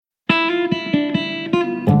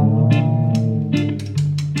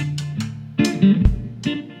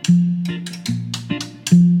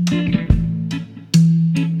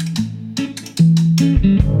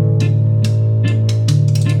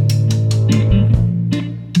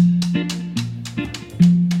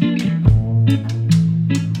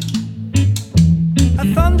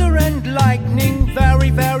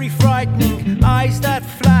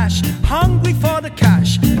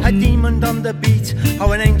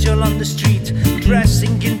angel on the street,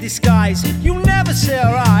 dressing in disguise. You never see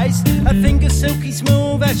her eyes. Her fingers silky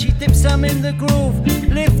smooth as she dips them in the groove,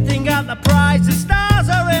 lifting out the prize. The stars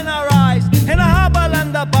are in her eyes, in a hubble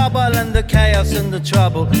and a bubble and the chaos and the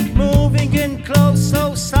trouble, moving in close,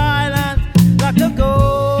 so silent, like a ghost.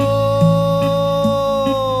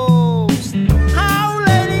 How,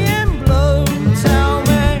 lady in blue, tell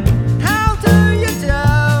me, how do you do?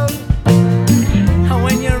 How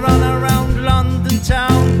when you run around London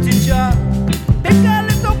town, did you pick a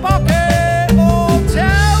little pocket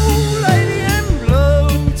hotel? Lady in blue,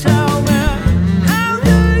 tell me, how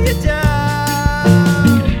do you do?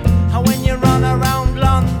 How when you run around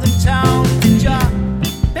London town, did you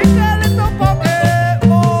pick a little pocket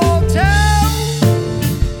hotel?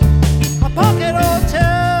 A pocket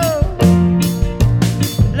hotel.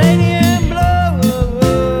 Lady in blue,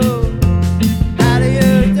 how do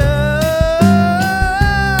you do?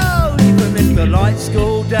 Even if the lights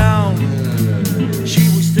go down, she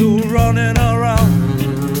was still running around,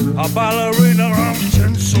 a ballerina on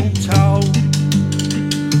Tinseltown,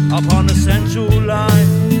 up on the central line,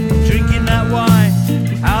 drinking that wine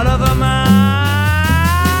out of her mind.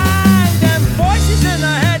 Them voices in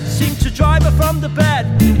her head seem to drive her from the bed,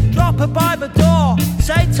 drop her by the door,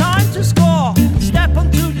 say time to score, step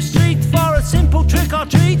onto the street for a simple trick or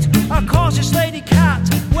treat. A cautious lady cat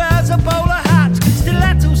wears a bowler hat,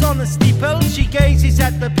 stilettos on the steeple, she gazes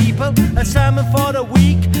at the people, a sermon for the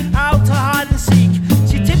weak, out to hide